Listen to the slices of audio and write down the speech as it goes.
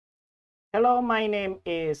Hello, my name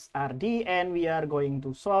is Ardi and we are going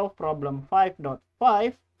to solve problem 5.5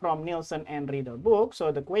 from Nilsson and Riedel book.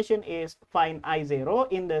 So the question is find I0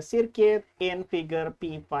 in the circuit in figure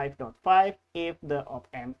P5.5 if the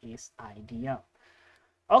op-amp is ideal.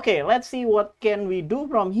 Okay, let's see what can we do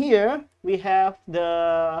from here. We have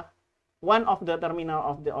one of the terminal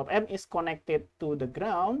of the op-amp is connected to the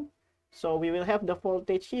ground. So we will have the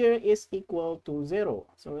voltage here is equal to 0.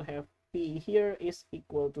 So we'll have P here is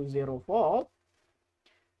equal to 0 volt.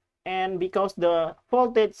 And because the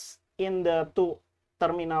voltage in the two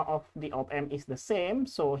terminal of the op-amp is the same,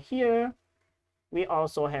 so here we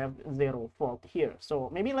also have 0 volt here.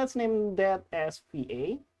 So maybe let's name that as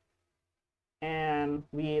VA. And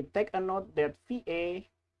we take a note that VA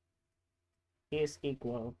is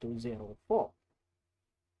equal to 0 volt.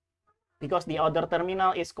 Because the other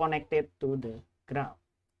terminal is connected to the ground.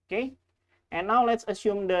 Okay. And now let's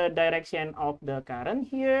assume the direction of the current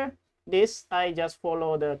here. This, I just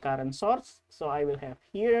follow the current source. So I will have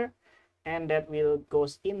here, and that will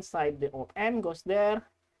goes inside the op-amp, goes there.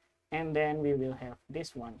 And then we will have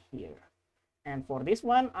this one here. And for this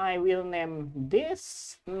one, I will name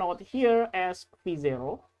this node here as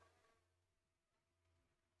V0.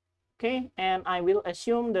 Okay, and I will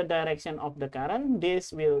assume the direction of the current.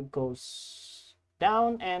 This will goes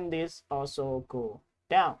down and this also go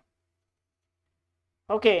down.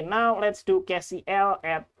 Okay, now let's do KCL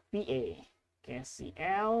at VA.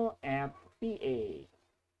 KCL at VA.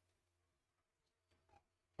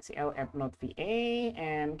 KCL at node VA,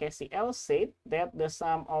 and KCL said that the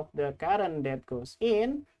sum of the current that goes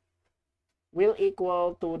in will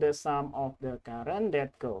equal to the sum of the current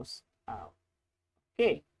that goes out.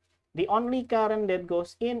 Okay, the only current that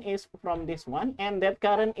goes in is from this one, and that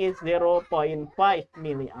current is 0.5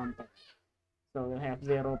 milliampere. So we'll have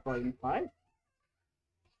 0.5.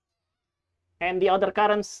 And the other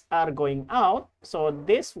currents are going out. So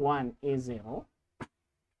this one is 0.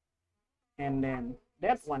 And then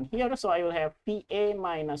that one here. So I will have PA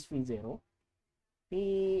minus V0.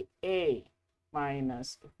 PA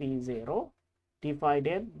minus V0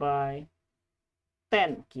 divided by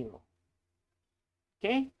 10 kilo.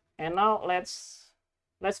 Okay. And now let's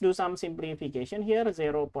do some simplification here.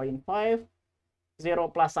 0.5. 0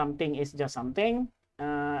 plus something is just something.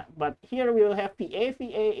 But here we will have VA.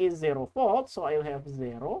 VA is 0 volt, so I will have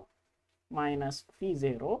 0 minus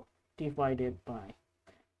V0 divided by.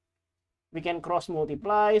 We can cross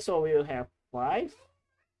multiply, so we will have 5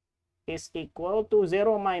 is equal to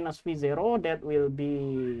 0 minus V0. That will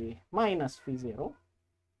be minus V0.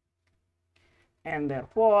 And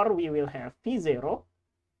therefore, we will have V0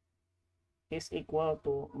 is equal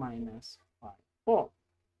to minus 5 volt.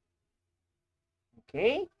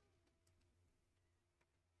 Okay.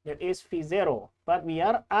 That is V0, but we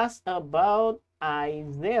are asked about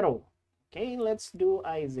I0. Okay, let's do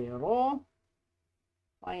I0.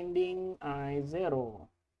 Finding I0.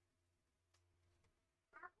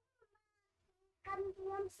 Makan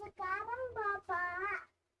belum sekarang, Bapak.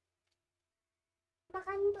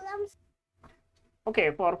 Makan belum. Okay,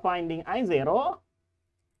 for finding I0.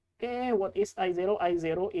 Okay, what is I0?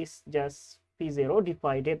 I0 is just V0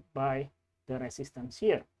 divided by the resistance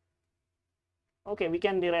here. Okay, we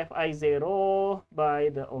can derive I0 by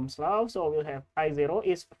the Ohm's law. So we'll have I0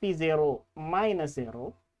 is V0 minus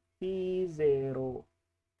 0. V0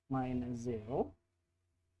 minus 0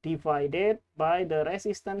 divided by the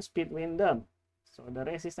resistance between them. So the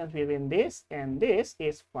resistance between this and this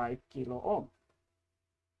is 5 kilo ohm.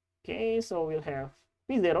 Okay, so we'll have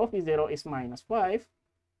V0. V0 is minus 5.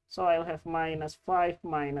 So I'll have minus 5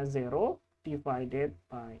 minus 0 divided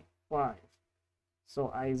by 5. So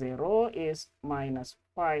I0 is minus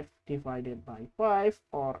 5 divided by 5,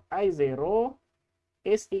 or I0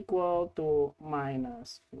 is equal to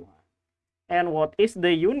minus 1. And what is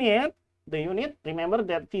the unit? The unit, remember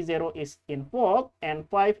that V0 is in volt and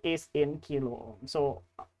 5 is in kilo ohm. So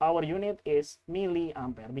our unit is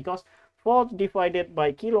milliampere, because volt divided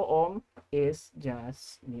by kilo ohm is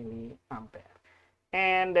just milliampere.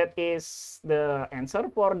 And that is the answer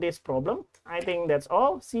for this problem. I think that's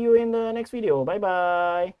all. See you in the next video.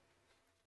 Bye-bye.